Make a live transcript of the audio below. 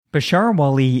Bashar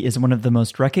Wali is one of the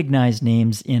most recognized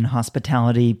names in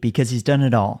hospitality because he's done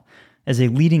it all. As a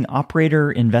leading operator,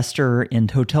 investor,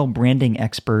 and hotel branding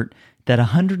expert that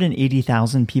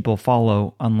 180,000 people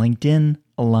follow on LinkedIn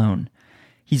alone.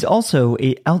 He's also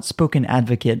an outspoken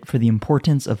advocate for the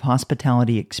importance of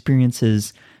hospitality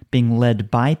experiences being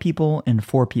led by people and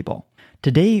for people.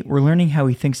 Today, we're learning how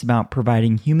he thinks about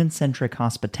providing human-centric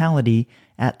hospitality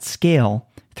at scale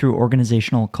through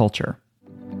organizational culture.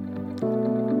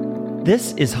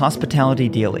 This is Hospitality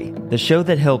Daily, the show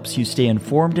that helps you stay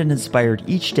informed and inspired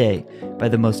each day by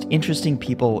the most interesting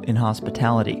people in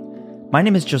hospitality. My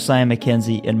name is Josiah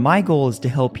McKenzie, and my goal is to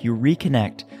help you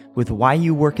reconnect with why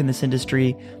you work in this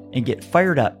industry and get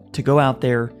fired up to go out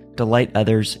there, delight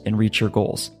others, and reach your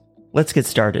goals. Let's get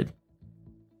started.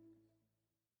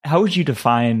 How would you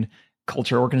define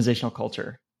culture, organizational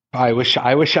culture? I wish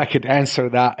I could answer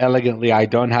that elegantly. I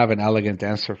don't have an elegant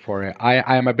answer for it.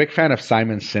 I am a big fan of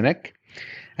Simon Sinek.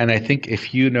 And I think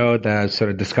if you know the sort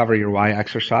of discover your why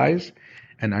exercise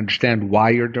and understand why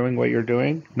you're doing what you're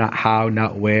doing, not how,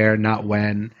 not where, not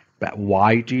when, but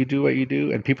why do you do what you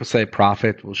do? And people say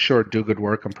profit. Well, sure, do good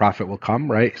work and profit will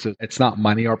come, right? So it's not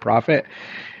money or profit.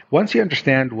 Once you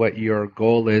understand what your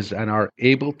goal is and are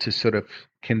able to sort of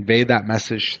convey that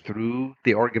message through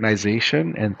the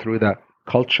organization and through the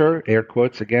culture, air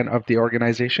quotes again, of the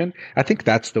organization, I think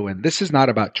that's the win. This is not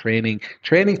about training.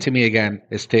 Training to me, again,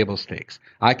 is table stakes.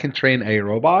 I can train a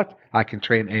robot, I can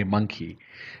train a monkey,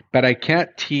 but I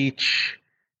can't teach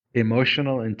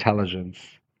emotional intelligence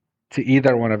to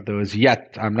either one of those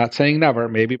yet. I'm not saying never.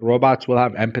 Maybe robots will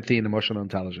have empathy and emotional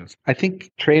intelligence. I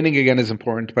think training, again, is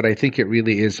important, but I think it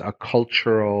really is a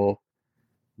cultural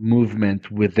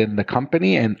movement within the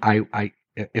company. And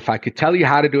if I could tell you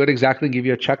how to do it exactly and give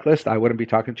you a checklist, I wouldn't be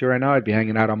talking to you right now. I'd be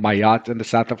hanging out on my yacht in the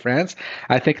south of France.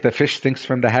 I think the fish stinks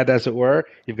from the head, as it were.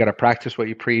 You've got to practice what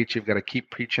you preach. You've got to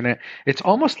keep preaching it. It's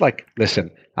almost like,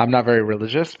 listen, I'm not very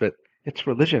religious, but it's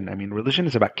religion. I mean, religion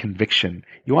is about conviction.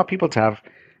 You want people to have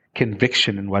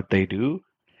conviction in what they do.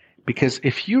 Because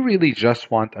if you really just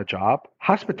want a job,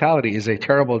 hospitality is a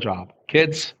terrible job.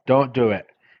 Kids, don't do it.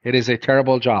 It is a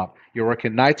terrible job. You're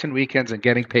working nights and weekends and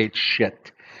getting paid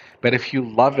shit. But if you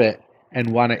love it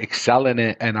and want to excel in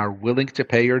it and are willing to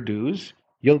pay your dues,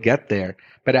 you'll get there.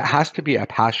 But it has to be a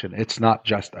passion. It's not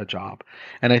just a job.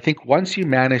 And I think once you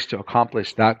manage to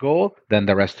accomplish that goal, then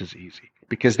the rest is easy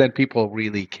because then people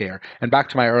really care. And back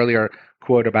to my earlier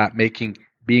quote about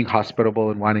being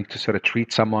hospitable and wanting to sort of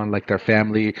treat someone like their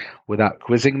family without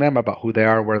quizzing them about who they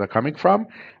are, where they're coming from.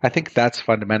 I think that's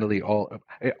fundamentally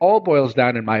it all boils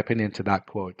down, in my opinion, to that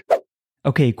quote.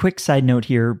 Okay, quick side note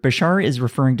here. Bashar is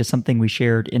referring to something we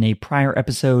shared in a prior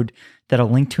episode that I'll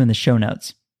link to in the show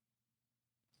notes.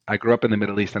 I grew up in the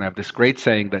Middle East and I have this great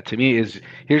saying that to me is,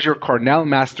 here's your Cornell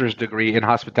master's degree in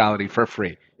hospitality for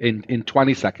free in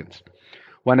 20 seconds.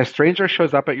 When a stranger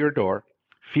shows up at your door,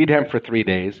 feed him for 3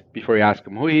 days before you ask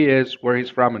him who he is, where he's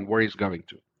from, and where he's going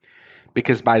to.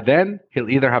 Because by then,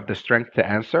 he'll either have the strength to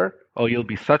answer or you'll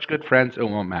be such good friends it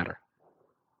won't matter.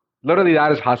 Literally,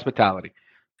 that is hospitality.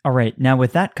 All right, now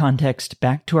with that context,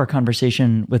 back to our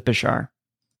conversation with Bashar.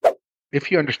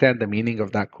 If you understand the meaning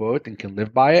of that quote and can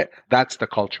live by it, that's the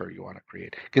culture you want to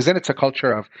create. Because then it's a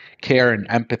culture of care and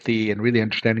empathy and really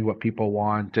understanding what people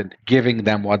want and giving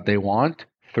them what they want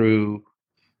through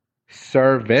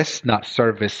service, not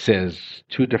services.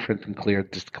 Two different and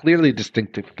clearly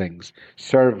distinctive things.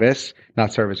 Service,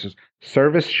 not services.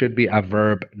 Service should be a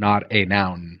verb, not a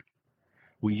noun.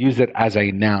 We use it as a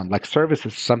noun. Like service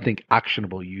is something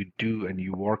actionable you do and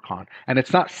you work on. And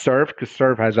it's not serve, because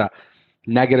serve has a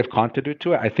negative connotation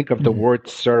to it. I think of the word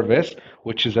service,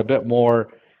 which is a bit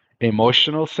more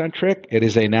emotional centric. It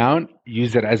is a noun.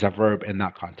 Use it as a verb in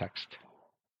that context.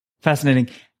 Fascinating.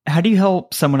 How do you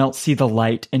help someone else see the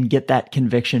light and get that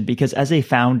conviction? Because as a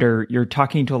founder, you're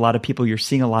talking to a lot of people, you're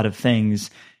seeing a lot of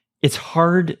things. It's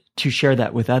hard to share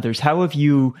that with others. How have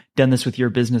you done this with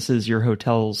your businesses, your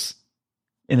hotels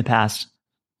in the past?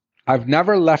 I've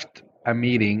never left a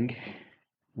meeting,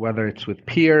 whether it's with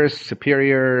peers,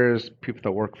 superiors, people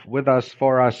that work with us,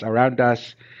 for us, around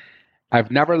us. I've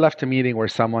never left a meeting where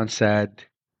someone said,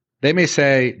 they may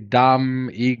say dumb,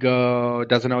 ego,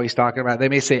 doesn't know what he's talking about. They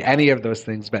may say any of those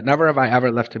things, but never have I ever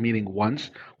left a meeting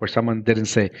once where someone didn't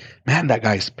say, man, that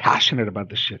guy's passionate about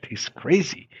this shit. He's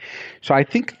crazy. So I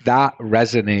think that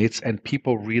resonates and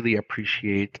people really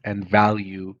appreciate and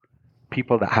value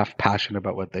people that have passion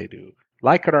about what they do.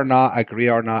 Like it or not, agree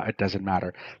or not, it doesn't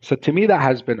matter. So to me, that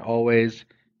has been always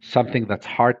something that's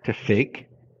hard to fake.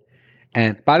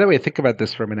 And by the way, think about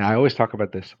this for a minute. I always talk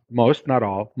about this. Most, not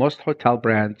all, most hotel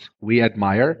brands we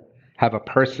admire have a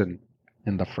person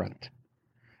in the front.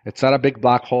 It's not a big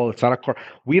black hole. It's not a core.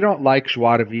 We don't like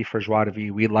joie de vivre for joie de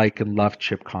vivre. We like and love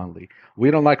Chip Conley. We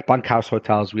don't like bunkhouse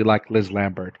hotels. We like Liz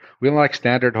Lambert. We don't like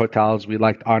standard hotels. We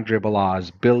liked Andre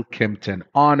Balaz, Bill Kimpton,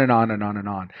 on and on and on and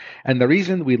on. And the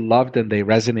reason we loved and they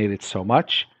resonated so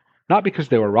much, not because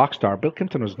they were a rock star. Bill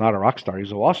Kimpton was not a rock star.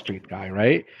 He's a Wall Street guy,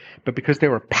 right? But because they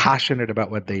were passionate about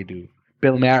what they do.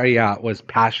 Bill Marriott was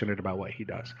passionate about what he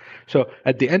does. So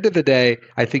at the end of the day,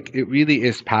 I think it really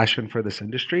is passion for this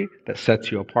industry that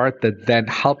sets you apart, that then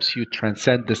helps you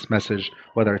transcend this message,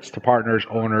 whether it's to partners,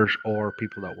 owners, or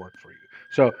people that work for you.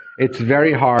 So it's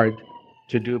very hard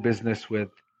to do business with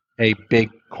a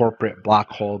big corporate black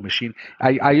hole machine.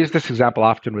 I use this example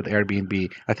often with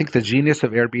Airbnb. I think the genius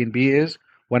of Airbnb is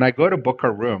when I go to book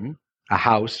a room, a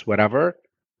house, whatever,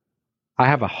 I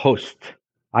have a host.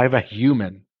 I have a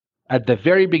human at the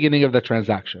very beginning of the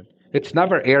transaction. It's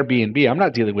never Airbnb. I'm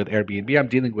not dealing with Airbnb. I'm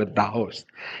dealing with the host.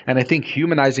 And I think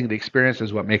humanizing the experience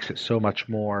is what makes it so much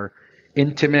more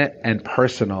intimate and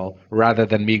personal rather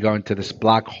than me going to this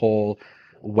black hole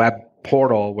web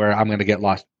portal where I'm going to get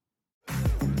lost.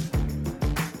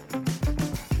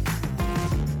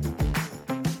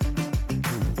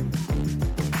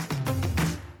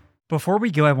 Before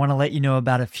we go, I want to let you know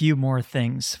about a few more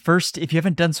things. First, if you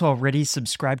haven't done so already,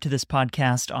 subscribe to this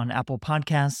podcast on Apple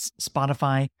Podcasts,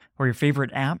 Spotify, or your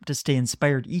favorite app to stay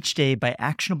inspired each day by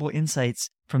actionable insights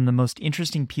from the most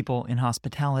interesting people in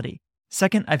hospitality.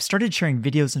 Second, I've started sharing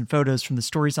videos and photos from the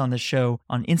stories on this show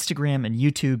on Instagram and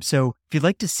YouTube, so if you'd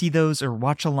like to see those or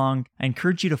watch along, I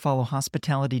encourage you to follow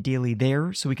Hospitality Daily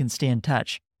there so we can stay in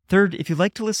touch. Third, if you'd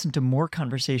like to listen to more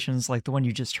conversations like the one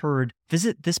you just heard,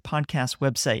 visit this podcast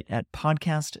website at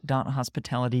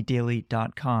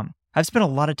podcast.hospitalitydaily.com. I've spent a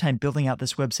lot of time building out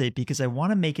this website because I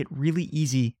want to make it really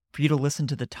easy for you to listen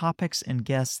to the topics and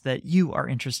guests that you are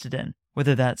interested in,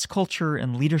 whether that's culture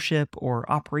and leadership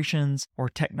or operations or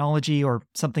technology or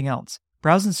something else.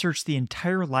 Browse and search the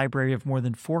entire library of more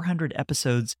than 400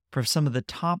 episodes for some of the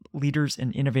top leaders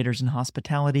and innovators in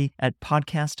hospitality at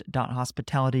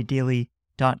podcast.hospitalitydaily.com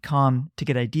to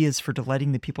get ideas for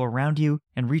delighting the people around you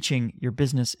and reaching your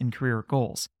business and career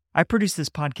goals. I produce this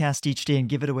podcast each day and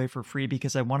give it away for free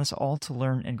because I want us all to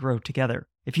learn and grow together.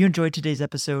 If you enjoyed today's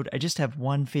episode, I just have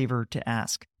one favor to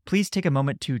ask. Please take a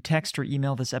moment to text or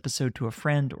email this episode to a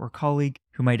friend or colleague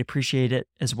who might appreciate it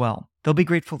as well. They'll be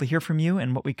grateful to hear from you,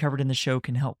 and what we covered in the show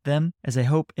can help them, as I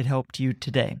hope it helped you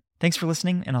today. Thanks for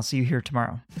listening, and I'll see you here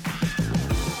tomorrow.